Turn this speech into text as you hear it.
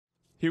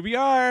Here we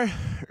are,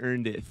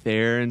 earned it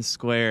fair and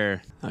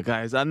square. Now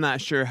guys, I'm not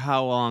sure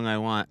how long I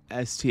want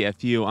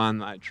STFU on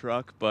my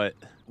truck, but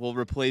we'll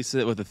replace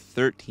it with a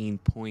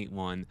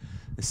 13.1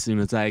 as soon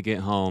as I get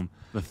home.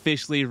 I've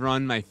officially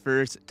run my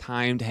first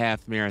timed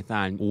half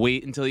marathon.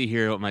 Wait until you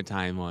hear what my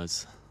time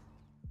was.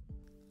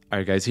 All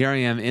right guys, here I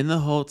am in the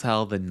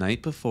hotel the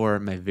night before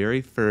my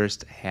very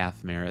first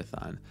half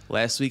marathon.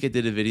 Last week I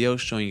did a video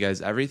showing you guys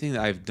everything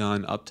that I've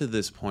done up to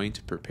this point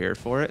to prepare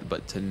for it,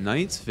 but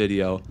tonight's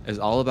video is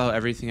all about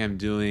everything I'm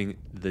doing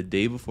the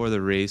day before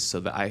the race so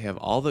that I have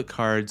all the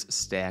cards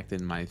stacked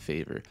in my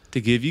favor.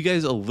 To give you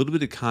guys a little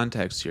bit of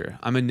context here,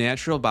 I'm a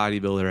natural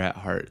bodybuilder at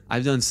heart.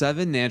 I've done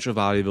 7 natural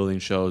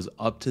bodybuilding shows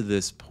up to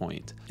this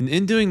point. And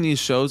in doing these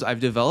shows, I've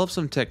developed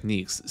some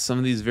techniques. Some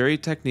of these very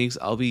techniques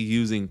I'll be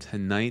using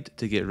tonight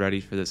to get ready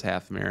for this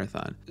half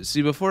marathon.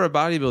 See, before a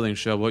bodybuilding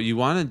show, what you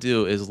want to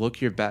do is look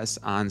your best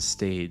on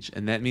stage.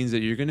 And that means that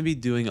you're going to be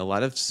doing a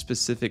lot of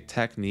specific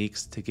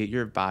techniques to get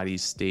your body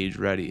stage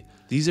ready.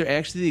 These are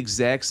actually the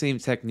exact same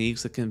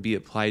techniques that can be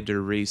applied to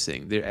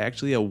racing. They're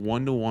actually a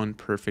 1-to-1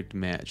 perfect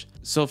match.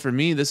 So for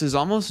me, this is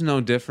almost no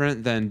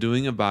different than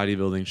doing a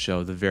bodybuilding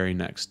show the very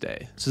next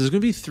day. So there's going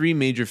to be 3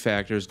 major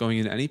factors going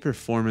into any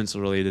performance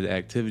related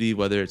activity,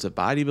 whether it's a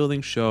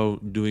bodybuilding show,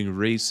 doing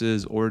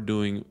races, or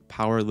doing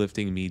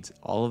powerlifting meets.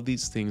 All of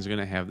these things are going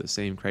to have the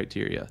same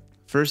criteria.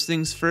 First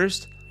things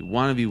first, you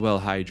want to be well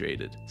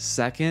hydrated.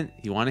 Second,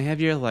 you want to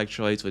have your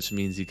electrolytes, which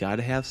means you got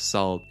to have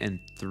salt. And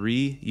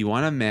 3, you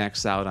want to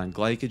max out on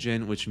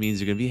glycogen, which means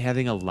you're going to be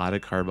having a lot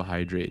of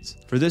carbohydrates.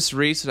 For this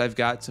race that I've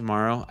got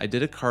tomorrow, I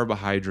did a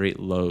carbohydrate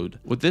load.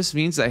 What this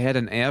means, I had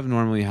an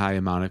abnormally high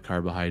amount of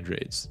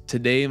carbohydrates.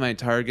 Today, my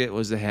target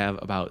was to have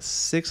about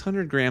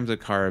 600 grams of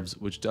carbs,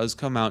 which does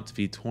come out to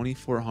be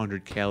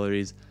 2,400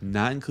 calories,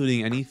 not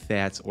including any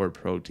fats or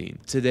protein.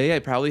 Today, I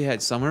probably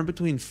had somewhere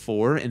between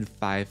 4,000 and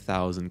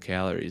 5,000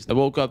 calories. I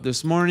woke up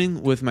this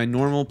morning with my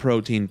normal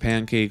protein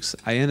pancakes.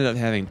 I ended up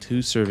having 2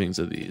 servings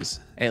of these.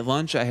 At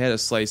lunch, I had a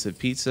slice of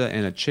pizza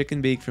and a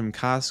chicken bake from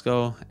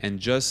Costco, and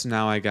just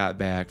now I got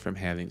back from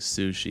having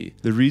sushi.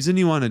 The reason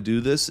you want to do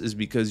this is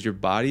because your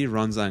body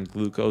runs on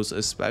glucose,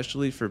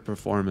 especially for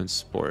performance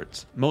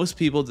sports. Most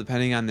people,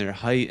 depending on their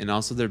height and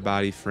also their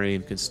body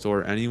frame, can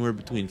store anywhere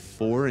between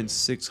 400 and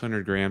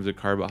 600 grams of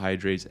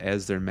carbohydrates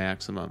as their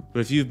maximum.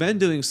 But if you've been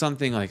doing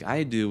something like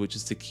I do, which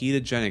is the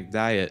ketogenic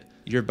diet,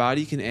 your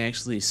body can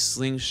actually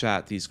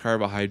slingshot these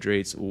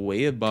carbohydrates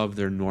way above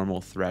their normal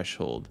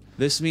threshold.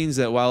 This means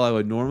that while I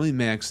would normally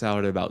max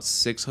out at about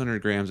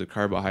 600 grams of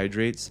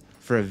carbohydrates,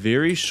 for a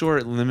very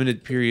short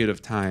limited period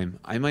of time,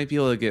 I might be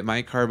able to get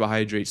my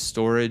carbohydrate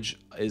storage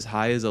as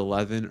high as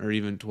 11 or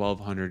even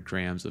 1,200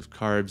 grams of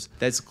carbs.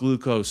 That's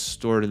glucose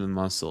stored in the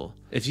muscle.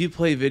 If you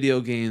play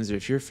video games or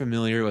if you're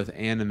familiar with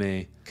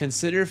anime,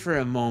 consider for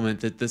a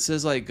moment that this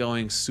is like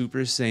going Super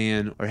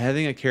Saiyan or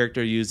having a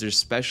character use their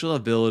special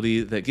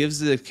ability that gives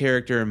the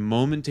character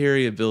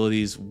momentary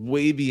abilities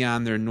way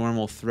beyond their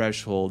normal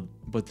threshold,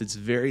 but it's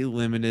very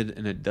limited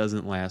and it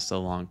doesn't last a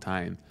long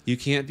time. You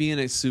can't be in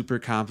a super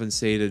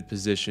compensated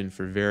position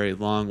for very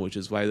long, which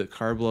is why the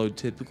carb load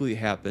typically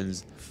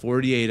happens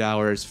 48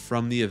 hours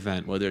from the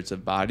event, whether it's a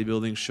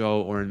bodybuilding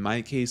show or in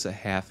my case, a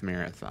half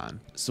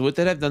marathon. So with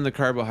that, I've done the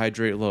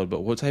carbohydrate load,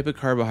 but what type of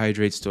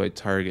carbohydrates do I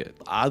target?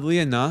 Oddly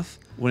enough,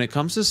 when it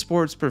comes to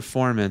sports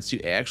performance, you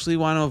actually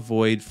want to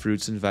avoid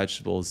fruits and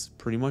vegetables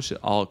pretty much at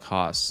all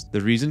costs.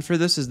 The reason for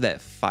this is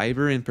that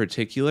fiber in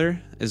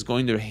particular is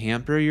going to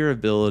hamper your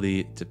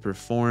ability to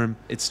perform.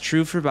 It's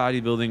true for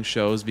bodybuilding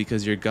shows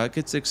because your gut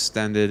gets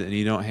extended and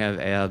you don't have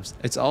abs.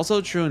 It's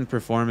also true in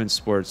performance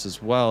sports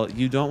as well.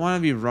 You don't want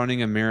to be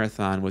running a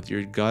marathon with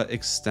your gut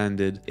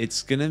extended.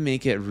 It's going to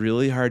make it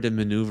really hard to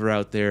maneuver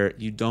out there.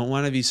 You don't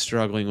want to be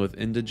struggling with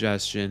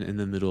indigestion in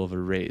the middle of a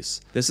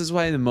race. This is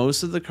why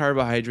most of the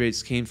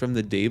carbohydrates came from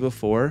the day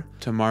before.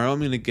 Tomorrow I'm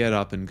going to get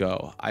up and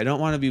go. I don't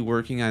want to be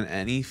working on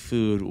any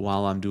food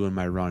while I'm doing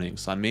my running,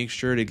 so I make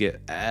sure to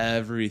get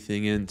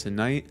everything in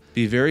tonight.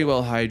 Be very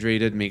well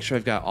hydrated. Make sure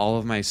I've got all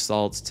of my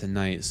salts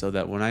tonight so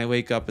that when I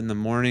wake up in the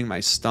morning, my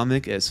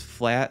stomach is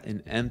flat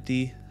and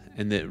empty,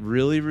 and it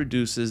really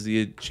reduces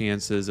the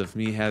chances of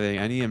me having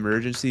any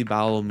emergency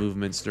bowel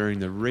movements during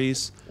the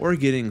race or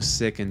getting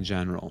sick in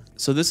general.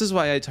 So this is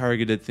why I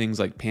targeted things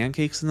like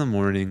pancakes in the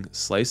morning,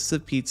 slices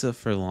of pizza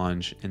for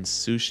lunch, and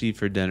sushi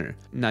for dinner.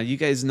 Now you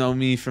guys know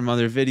me from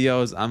other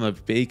videos. I'm a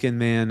bacon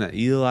man. I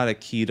eat a lot of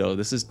keto.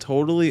 This is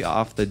totally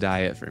off the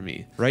diet for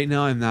me. Right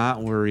now I'm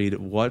not worried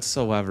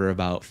whatsoever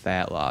about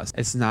fat loss.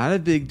 It's not a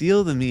big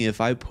deal to me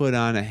if I put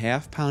on a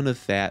 ½ pound of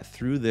fat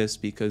through this,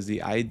 because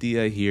the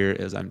idea here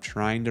is I'm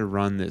trying to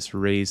run this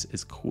race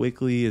as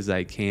quickly as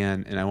I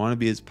can, and I want to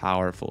be as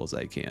powerful as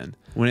I can.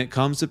 When it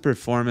comes to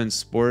performance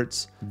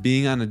sports,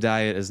 being on a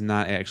diet is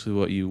not actually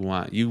what you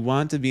want. You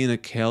want to be in a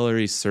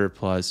calorie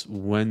surplus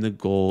when the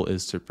goal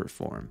is to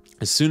perform.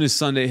 As soon as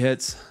Sunday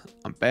hits,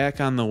 I'm back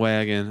on the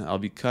wagon. I'll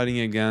be cutting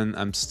again.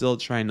 I'm still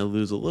trying to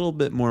lose a little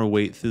bit more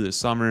weight through the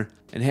summer,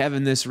 and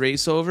having this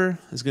race over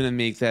is going to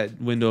make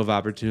that window of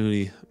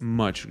opportunity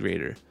much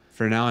greater.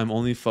 For now, I'm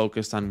only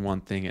focused on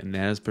one thing, and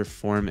that is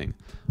performing,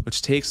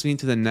 which takes me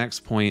to the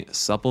next point,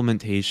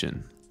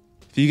 supplementation.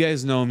 If you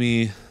guys know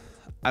me,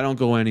 I don't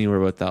go anywhere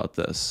without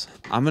this.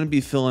 I'm going to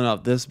be filling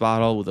up this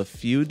bottle with a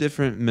few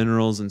different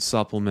minerals and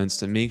supplements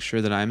to make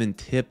sure that I'm in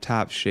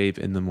tip-top shape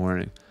in the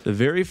morning. The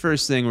very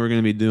first thing we're going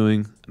to be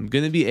doing, I'm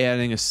going to be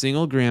adding a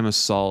single gram of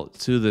salt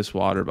to this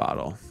water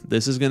bottle.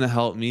 This is going to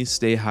help me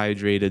stay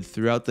hydrated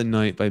throughout the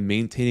night by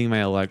maintaining my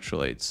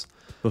electrolytes.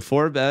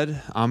 Before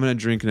bed, I'm going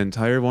to drink an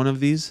entire one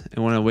of these,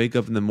 and when I wake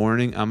up in the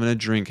morning, I'm going to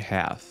drink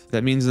half.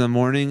 That means in the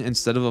morning,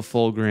 instead of a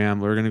full gram,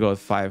 we're going to go with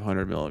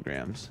 500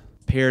 milligrams.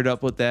 Paired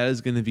up with that is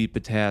going to be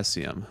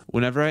potassium.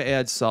 Whenever I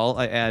add salt,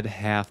 I add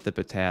half the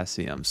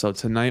potassium. So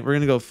tonight we're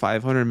going to go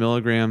 500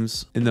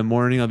 milligrams. In the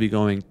morning, I'll be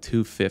going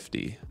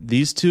 250.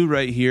 These two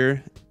right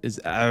here is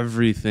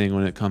everything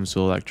when it comes to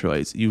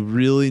electrolytes. You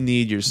really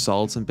need your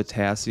salts and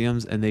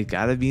potassiums, and they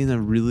got to be in a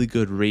really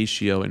good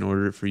ratio in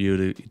order for you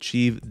to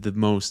achieve the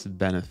most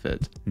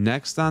benefit.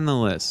 Next on the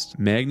list,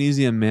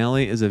 magnesium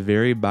malate is a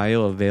very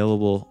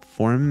bioavailable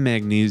form of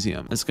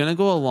magnesium. It's going to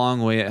go a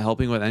long way at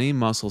helping with any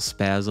muscle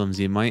spasms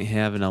you might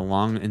have in a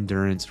long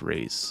endurance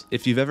race.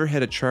 If you've ever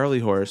had a Charlie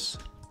horse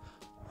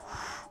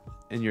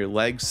and your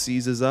leg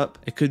seizes up,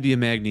 it could be a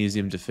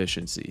magnesium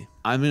deficiency.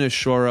 I'm going to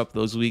shore up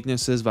those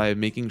weaknesses by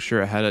making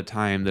sure ahead of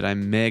time that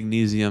I'm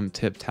magnesium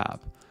tip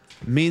top.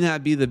 May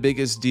not be the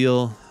biggest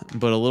deal,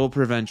 but a little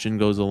prevention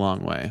goes a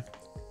long way.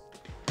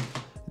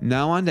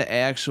 Now on to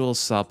actual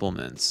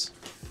supplements.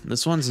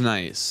 This one's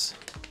nice.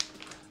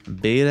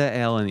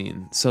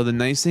 Beta-alanine. So the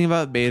nice thing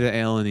about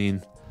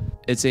beta-alanine,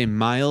 it's a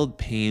mild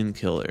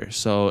painkiller.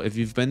 So if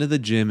you've been to the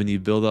gym and you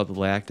build up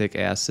lactic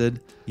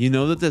acid, you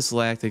know that this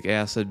lactic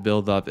acid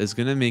buildup is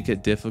going to make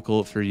it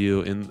difficult for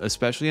you,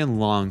 especially in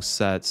long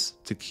sets,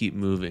 to keep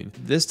moving.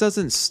 This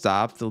doesn't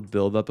stop the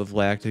buildup of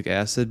lactic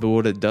acid, but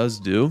what it does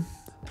do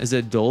is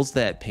it dulls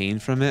that pain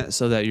from it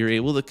so that you're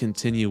able to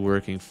continue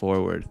working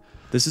forward.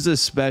 This is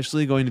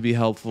especially going to be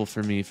helpful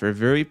for me for a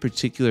very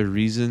particular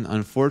reason.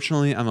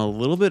 Unfortunately, I'm a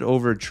little bit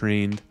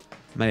overtrained.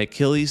 My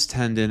Achilles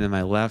tendon in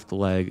my left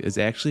leg is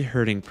actually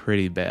hurting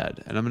pretty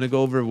bad, and I'm going to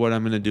go over what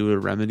I'm going to do to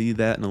remedy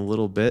that in a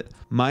little bit.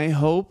 My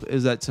hope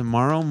is that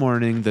tomorrow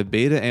morning the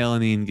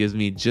beta-alanine gives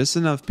me just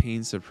enough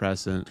pain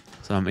suppressant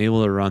so I'm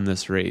able to run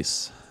this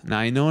race. Now,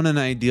 I know in an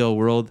ideal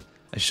world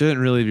I shouldn't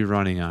really be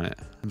running on it,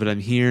 but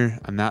I'm here.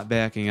 I'm not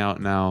backing out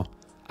now.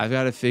 I've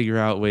got to figure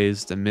out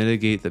ways to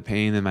mitigate the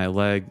pain in my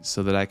leg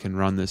so that I can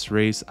run this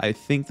race. I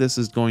think this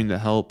is going to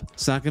help.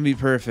 It's not going to be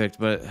perfect,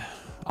 but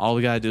all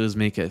we got to do is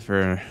make it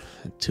for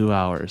 2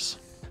 hours.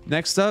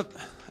 Next up,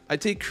 I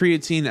take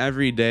creatine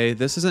every day.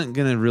 This isn't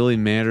going to really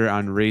matter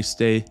on race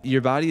day.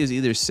 Your body is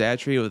either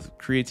saturated with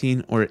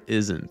creatine or it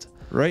isn't.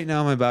 Right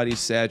now, my body's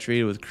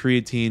saturated with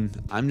creatine.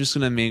 I'm just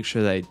going to make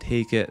sure that I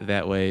take it.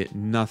 That way,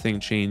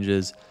 nothing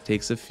changes. It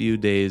takes a few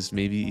days,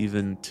 maybe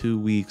even 2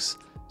 weeks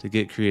to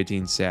get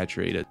creatine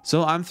saturated.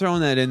 So I'm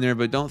throwing that in there,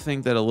 but don't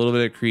think that a little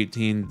bit of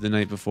creatine the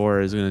night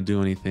before is going to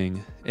do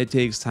anything. It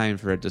takes time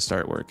for it to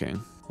start working.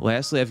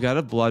 Lastly, I've got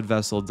a blood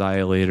vessel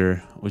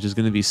dilator, which is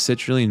going to be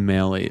citrulline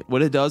malate.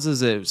 What it does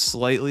is it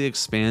slightly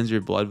expands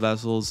your blood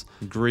vessels,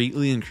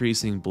 greatly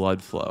increasing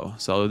blood flow.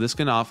 So this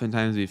can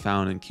oftentimes be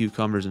found in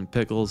cucumbers and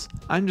pickles.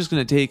 I'm just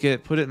going to take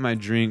it, put it in my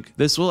drink.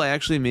 This will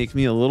actually make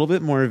me a little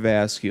bit more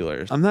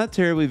vascular. I'm not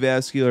terribly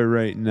vascular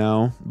right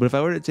now, but if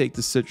I were to take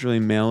the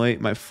citrulline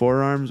malate, my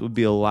forearms would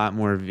be a lot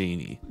more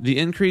veiny. The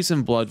increase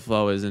in blood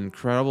flow is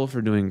incredible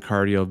for doing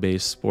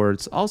cardio-based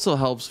sports. Also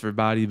helps for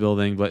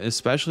bodybuilding, but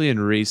especially in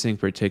racing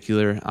particularly.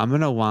 I'm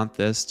going to want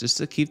this just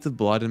to keep the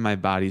blood in my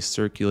body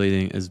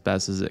circulating as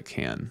best as it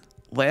can.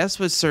 Last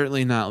but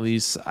certainly not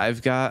least,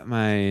 I've got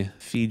my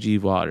Fiji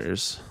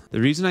waters. The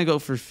reason I go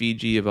for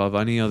Fiji above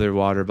any other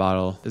water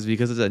bottle is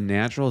because it's a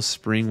natural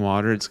spring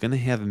water. It's going to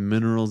have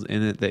minerals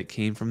in it that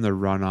came from the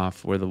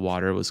runoff where the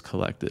water was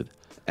collected.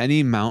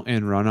 Any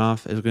mountain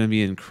runoff is going to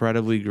be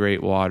incredibly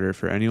great water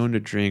for anyone to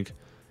drink.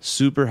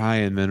 Super high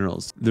in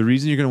minerals. The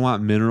reason you're going to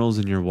want minerals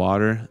in your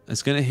water,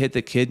 it's going to hit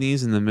the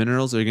kidneys, and the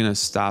minerals are going to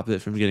stop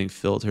it from getting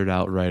filtered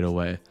out right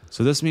away.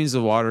 So this means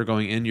the water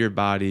going into your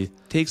body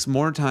takes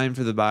more time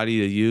for the body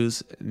to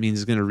use. It means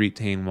it's going to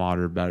retain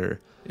water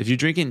better. If you're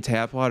drinking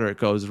tap water, it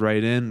goes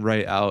right in,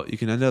 right out. You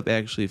can end up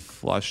actually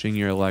flushing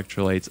your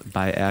electrolytes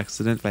by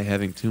accident by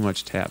having too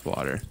much tap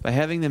water. By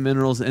having the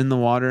minerals in the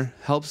water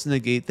helps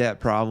negate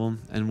that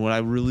problem, and what I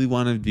really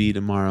want to be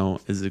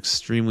tomorrow is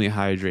extremely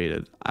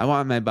hydrated. I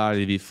want my body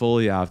to be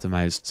fully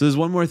optimized. So there's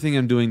one more thing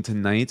I'm doing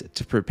tonight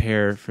to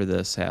prepare for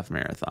this half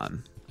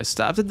marathon. I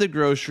stopped at the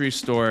grocery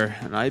store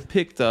and I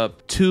picked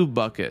up 2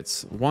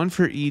 buckets, one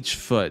for each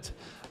foot.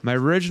 My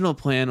original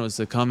plan was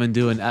to come and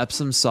do an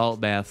Epsom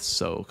salt bath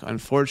soak.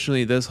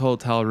 Unfortunately, this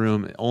hotel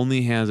room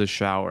only has a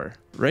shower.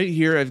 Right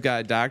here, I've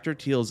got Dr.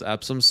 Teal's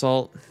Epsom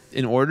salt.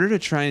 In order to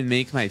try and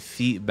make my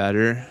feet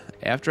better,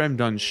 after I'm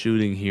done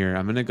shooting here,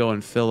 I'm gonna go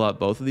and fill up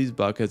both of these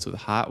buckets with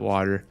hot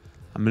water.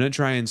 I'm gonna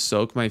try and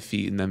soak my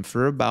feet in them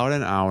for about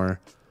an hour.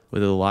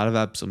 with a lot of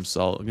Epsom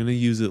salt. I'm going to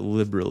use it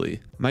liberally.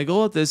 My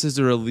goal with this is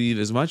to relieve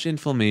as much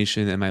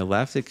inflammation in my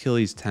left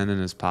Achilles tendon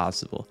as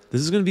possible.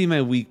 This is going to be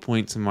my weak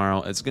point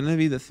tomorrow. It's going to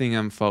be the thing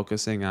I'm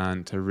focusing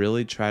on to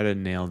really try to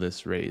nail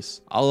this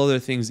race. All other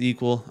things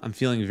equal, I'm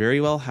feeling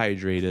very well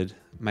hydrated.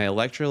 My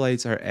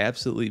electrolytes are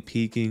absolutely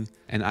peaking,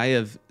 and I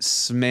have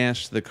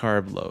smashed the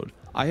carb load.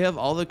 I have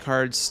all the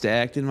cards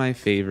stacked in my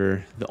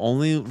favor. The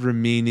only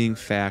remaining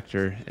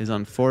factor is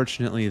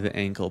unfortunately the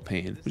ankle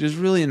pain, which is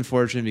really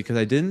unfortunate because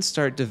I didn't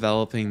start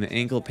developing the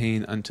ankle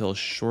pain until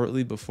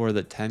shortly before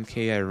the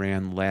 10K I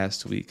ran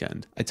last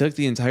weekend. I took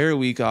the entire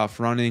week off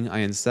running. I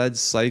instead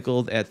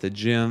cycled at the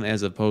gym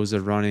as opposed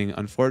to running.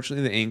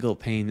 Unfortunately, the ankle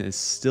pain is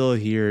still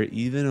here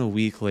even a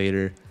week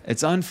later.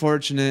 It's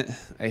unfortunate.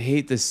 I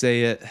hate to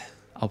say it.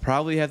 I'll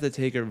probably have to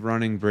take a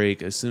running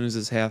break as soon as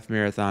this half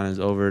marathon is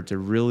over to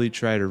really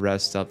try to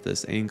rest up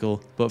this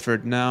ankle. But for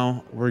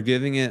now, we're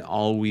giving it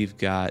all we've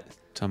got.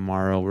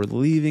 Tomorrow, we're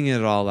leaving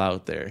it all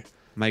out there.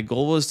 My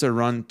goal was to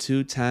run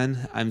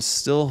 2:10. I'm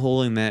still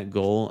holding that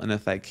goal, and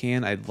if I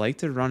can, I'd like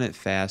to run it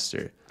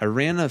faster. I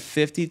ran a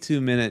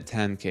 52-minute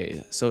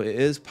 10K, so it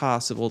is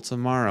possible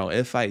tomorrow.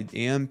 If I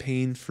am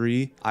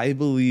pain-free, I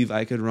believe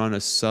I could run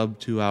a sub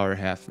 2-hour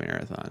half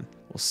marathon.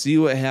 We'll see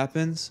what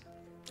happens.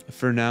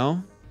 For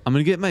now, I'm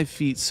going to get my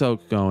feet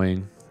soaked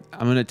going.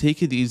 I'm going to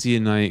take it easy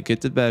at night, get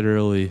to bed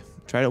early,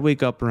 try to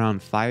wake up around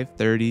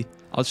 5:30.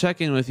 I'll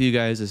check in with you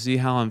guys to see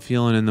how I'm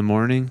feeling in the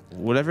morning.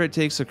 Whatever it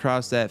takes to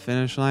cross that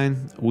finish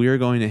line, we are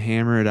going to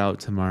hammer it out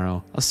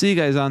tomorrow. I'll see you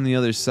guys on the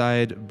other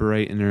side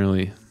bright and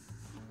early.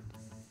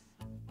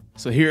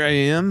 So here I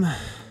am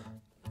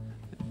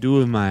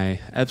doing my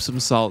Epsom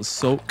salt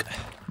soak.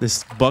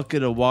 This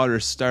bucket of water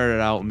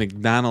started out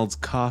McDonald's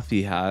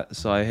coffee hot,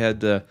 so I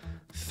had to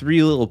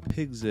 3 little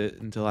pigs it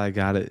until I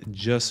got it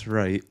just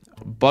right.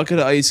 A bucket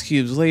of ice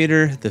cubes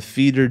later, the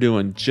feet are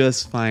doing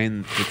just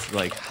fine. It's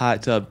like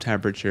hot tub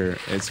temperature.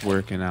 It's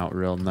working out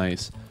real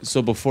nice.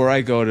 So before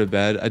I go to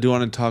bed, I do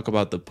want to talk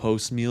about the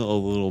post meal a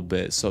little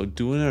bit. So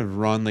doing a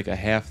run like a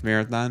half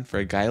marathon for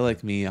a guy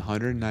like me,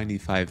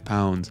 195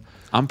 pounds,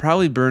 I'm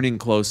probably burning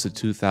close to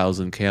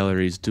 2,000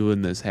 calories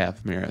doing this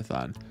half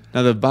marathon.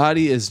 Now the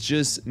body is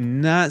just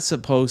not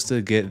supposed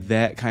to get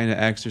that kind of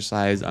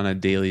exercise on a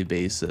daily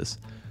basis.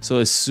 So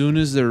as soon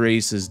as the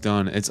race is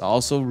done, it's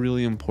also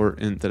really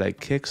important that I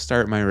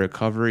kickstart my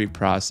recovery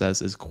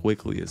process as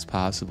quickly as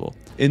possible.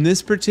 In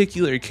this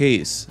particular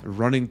case,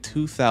 running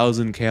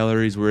 2,000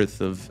 calories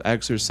worth of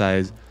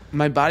exercise,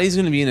 my body's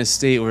going to be in a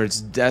state where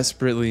it's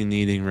desperately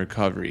needing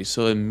recovery.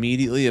 So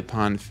immediately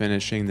upon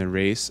finishing the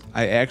race,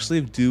 I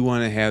actually do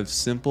want to have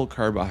simple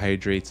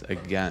carbohydrates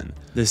again.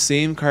 The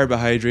same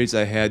carbohydrates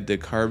I had to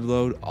carb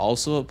load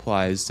also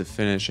applies to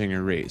finishing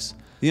a race.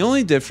 The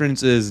only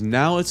difference is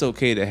now it's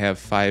okay to have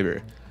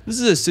fiber. This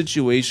is a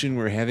situation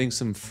where having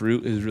some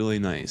fruit is really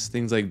nice.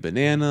 Things like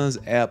bananas,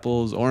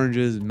 apples,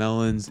 oranges,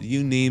 melons,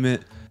 you name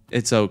it,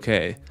 it's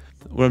okay.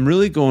 What I'm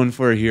really going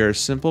for here are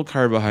simple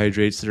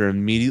carbohydrates that are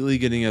immediately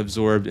getting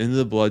absorbed into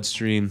the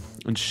bloodstream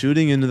and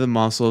shooting into the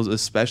muscles,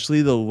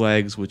 especially the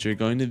legs, which are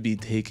going to be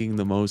taking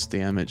the most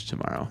damage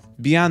tomorrow.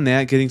 Beyond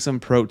that, getting some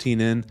protein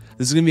in,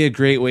 this is going to be a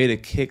great way to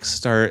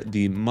kickstart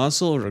the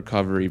muscle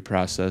recovery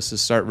process, to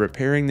start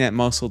repairing that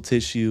muscle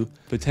tissue,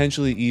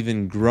 potentially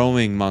even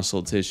growing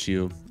muscle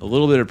tissue. A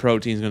little bit of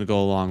protein is going to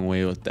go a long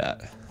way with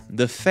that.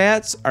 The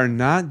fats are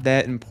not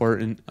that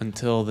important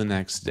until the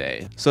next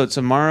day. So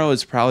tomorrow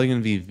is probably going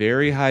to be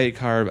very high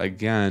carb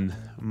again,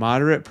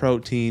 moderate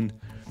protein.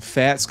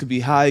 Fats could be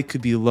high,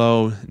 could be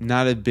low,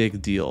 not a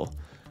big deal.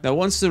 Now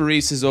once the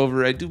race is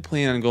over, I do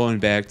plan on going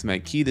back to my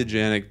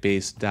ketogenic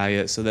based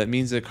diet, so that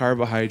means the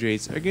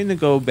carbohydrates are going to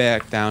go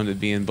back down to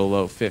being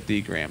below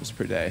 50 grams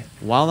per day.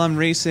 While I'm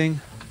racing,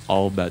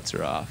 all bets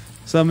are off.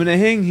 So I'm going to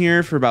hang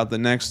here for about the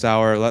next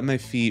hour, let my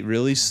feet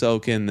really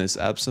soak in this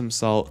Epsom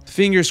salt.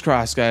 Fingers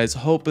crossed, guys,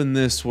 hoping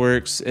this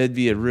works. It'd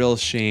be a real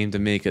shame to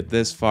make it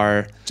this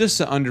far just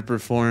to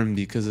underperform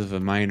because of a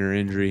minor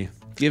injury.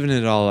 Giving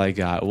it all I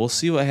got. We'll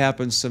see what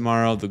happens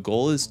tomorrow. The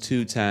goal is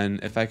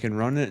 2:10. If I can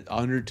run it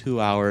under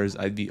 2 hours,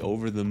 I'd be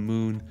over the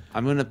moon.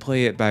 I'm going to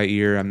play it by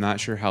ear. I'm not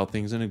sure how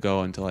things are going to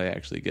go until I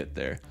actually get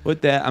there.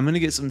 With that, I'm going to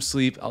get some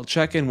sleep. I'll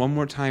check in one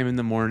more time in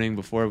the morning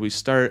before we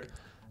start,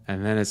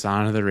 and then it's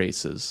on to the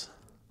races.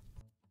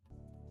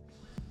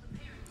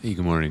 Hey,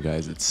 good morning,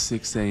 guys. It's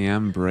 6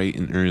 a.m. bright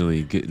and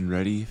early, getting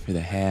ready for the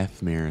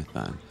half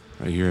marathon.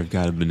 Right here, I've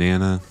got a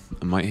banana.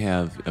 I might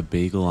have a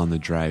bagel on the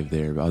drive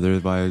there, but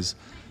otherwise,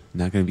 I'm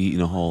not going to be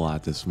eating a whole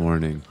lot this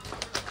morning.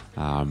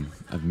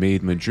 I've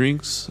made my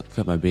drinks. I've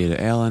got my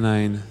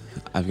beta-alanine.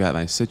 I've got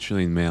my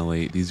citrulline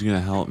malate. These are going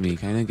to help me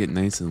kind of get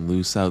nice and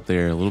loose out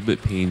there, a little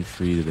bit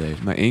pain-free today.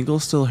 My ankle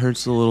still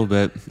hurts a little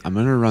bit. I'm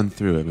going to run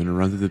through it. I'm going to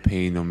run through the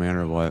pain no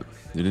matter what.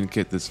 I didn't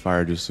get this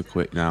far just to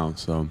quit now,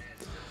 so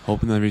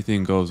hoping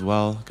everything goes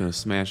well. Gonna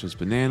smash this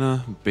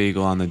banana,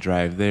 bagel on the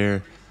drive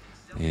there,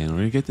 and we're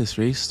gonna get this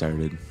race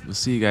started. We'll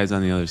see you guys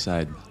on the other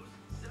side.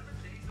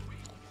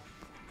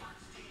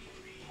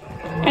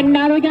 And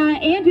now we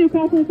got Andrew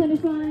crossing the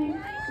finish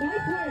line.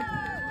 Nice work.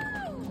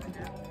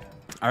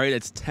 All right,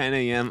 it's 10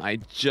 a.m. I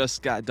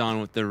just got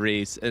done with the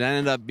race. It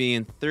ended up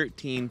being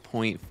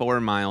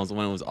 13.4 miles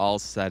when it was all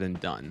said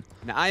and done.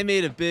 Now, I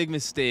made a big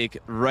mistake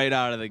right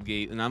out of the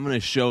gate, and I'm going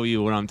to show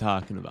you what I'm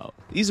talking about.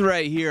 These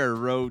right here are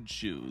road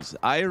shoes.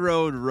 I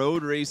rode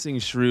road racing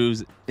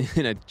shoes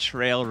in a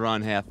trail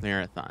run half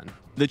marathon.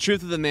 The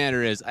truth of the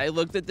matter is, I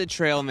looked at the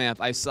trail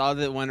map, I saw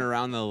that it went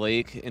around the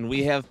lake, and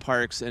we have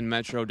parks in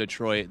Metro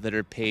Detroit that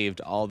are paved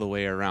all the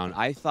way around.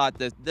 I thought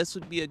that this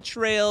would be a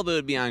trail, but it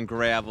would be on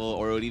gravel,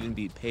 or it would even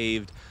be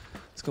paved.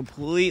 It's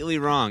completely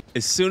wrong.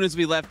 As soon as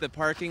we left the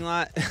parking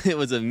lot, it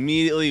was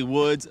immediately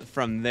woods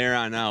from there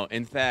on out.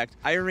 In fact,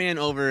 I ran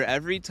over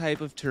every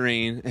type of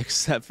terrain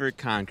except for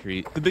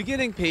concrete. The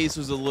beginning pace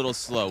was a little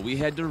slow. We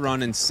had to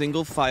run in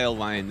single file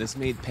line. This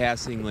made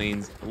passing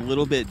lanes a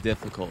little bit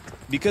difficult.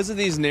 Because of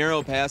these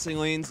narrow passing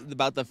lanes,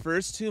 about the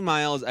first 2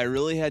 miles, I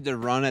really had to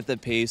run at the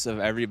pace of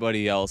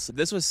everybody else.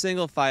 This was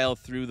single file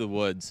through the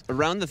woods.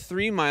 Around the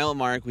 3-mile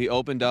mark, we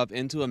opened up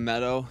into a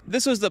meadow.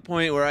 This was the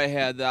point where I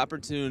had the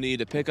opportunity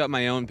to pick up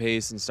my own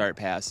pace and start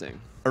passing.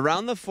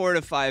 Around the 4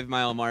 to 5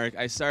 mile mark,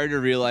 I started to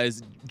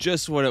realize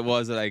just what it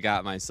was that I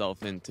got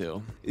myself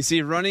into. You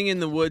see, running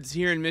in the woods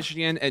here in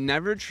Michigan, it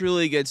never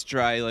truly gets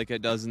dry like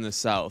it does in the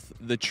South.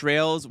 The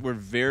trails were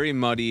very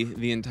muddy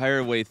the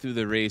entire way through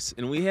the race,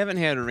 and we haven't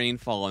had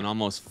rainfall in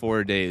almost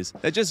 4 days.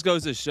 That just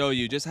goes to show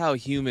you just how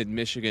humid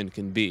Michigan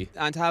can be.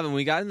 On top of it, when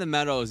we got in the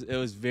meadows, it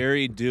was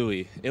very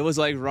dewy. It was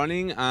like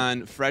running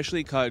on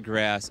freshly cut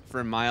grass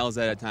for miles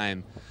at a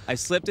time. I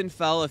slipped and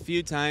fell a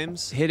few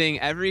times, hitting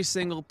every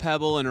single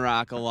pebble and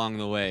rock along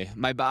the way.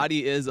 My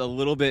body is a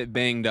little bit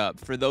banged up.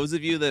 For those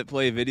of you that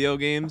play video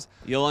games,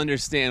 you'll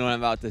understand what I'm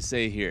about to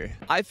say here.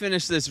 I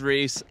finished this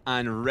race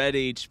on red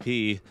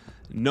HP,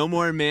 no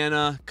more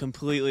mana,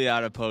 completely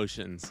out of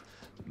potions.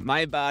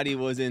 My body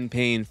was in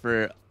pain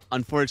for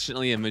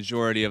unfortunately a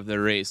majority of the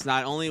race.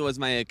 Not only was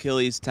my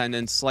Achilles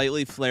tendon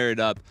slightly flared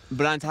up,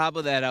 but on top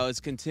of that, I was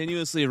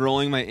continuously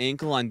rolling my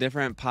ankle on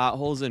different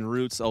potholes and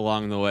roots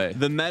along the way.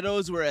 The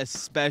meadows were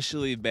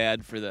especially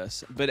bad for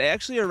this, but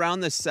actually around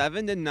the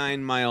 7 to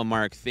 9 mile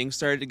mark, things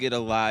started to get a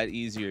lot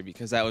easier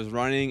because I was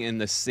running in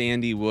the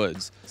sandy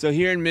woods. So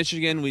here in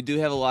Michigan, we do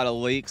have a lot of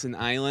lakes and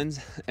islands,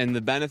 and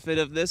the benefit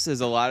of this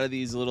is a lot of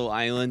these little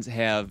islands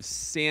have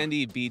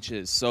sandy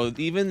beaches. So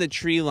even the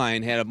tree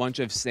line had a bunch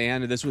of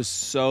sand, and this was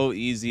so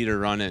easy to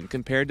run in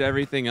compared to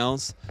everything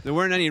else. There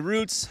weren't any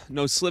roots,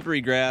 no slippery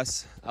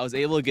grass. I was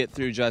able to get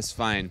through just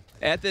fine.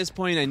 At this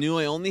point, I knew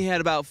I only had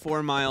about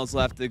 4 miles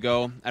left to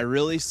go. I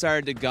really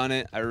started to gun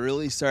it. I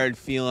really started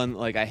feeling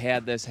like I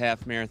had this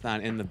half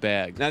marathon in the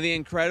bag. Now, the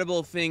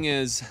incredible thing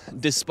is,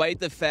 despite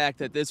the fact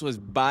that this was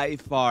by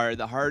far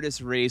the hardest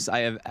race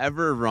I have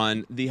ever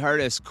run, the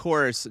hardest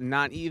course,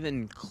 not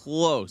even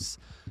close.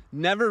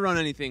 Never run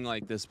anything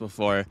like this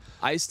before.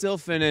 I still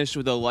finished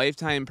with a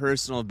lifetime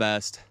personal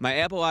best. My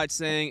Apple Watch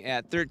saying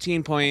at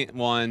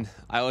 13.1,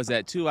 I was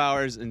at 2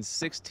 hours and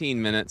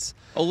 16 minutes.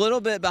 A little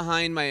bit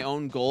behind my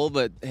own goal,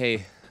 but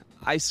hey,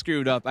 I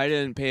screwed up. I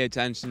didn't pay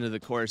attention to the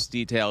course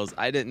details.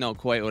 I didn't know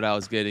quite what I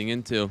was getting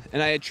into.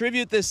 And I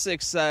attribute this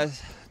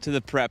success to the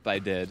prep I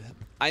did.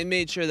 I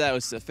made sure that I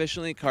was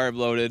sufficiently carb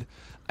loaded.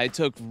 I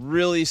took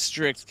really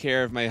strict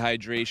care of my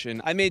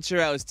hydration. I made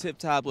sure I was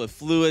tip-top with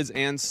fluids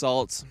and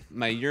salts.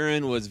 My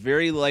urine was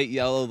very light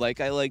yellow. Like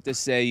I like to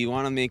say, you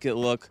want to make it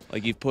look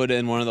like you've put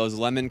in one of those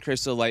lemon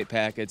crystal light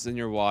packets in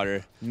your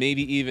water,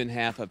 maybe even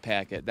half a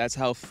packet. That's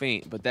how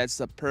faint, but that's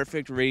the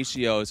perfect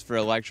ratios for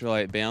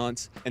electrolyte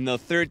balance. And the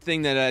third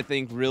thing that I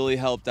think really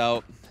helped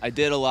out, I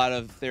did a lot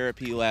of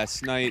therapy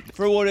last night.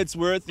 For what it's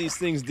worth, these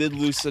things did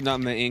loosen up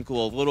my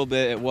ankle a little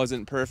bit. It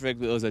wasn't perfect,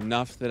 but it was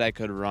enough that I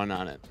could run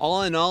on it.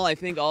 All in all, I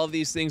think all of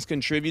these things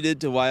contributed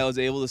to why I was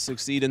able to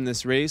succeed in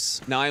this race.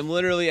 Now I'm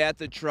literally at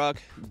the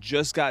truck,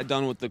 just got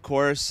done with the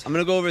course. I'm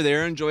gonna go over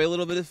there, enjoy a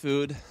little bit of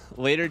food.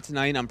 Later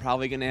tonight, I'm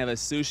probably gonna have a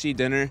sushi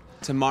dinner.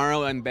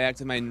 Tomorrow, I'm back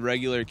to my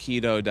regular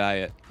keto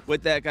diet.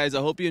 With that, guys,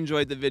 I hope you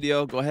enjoyed the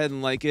video. Go ahead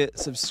and like it,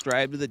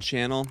 subscribe to the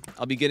channel.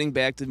 I'll be getting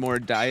back to more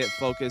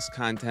diet-focused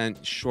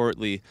content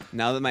shortly,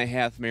 now that my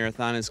half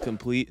marathon is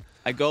complete.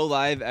 I go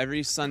live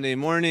every Sunday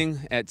morning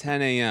at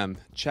 10 a.m.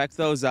 Check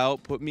those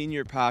out, put me in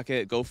your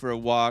pocket, go for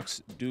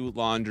walks, do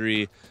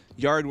laundry,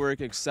 yard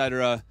work,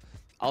 etc.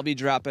 I'll be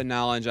dropping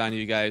knowledge on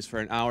you guys for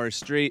an hour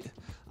straight.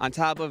 On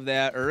top of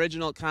that,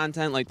 original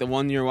content like the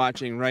one you're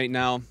watching right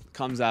now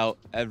comes out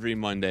every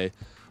Monday.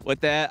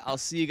 With that, I'll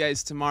see you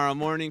guys tomorrow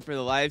morning for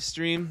the live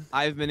stream.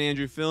 I've been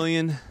Andrew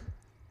Fillion.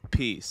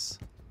 Peace.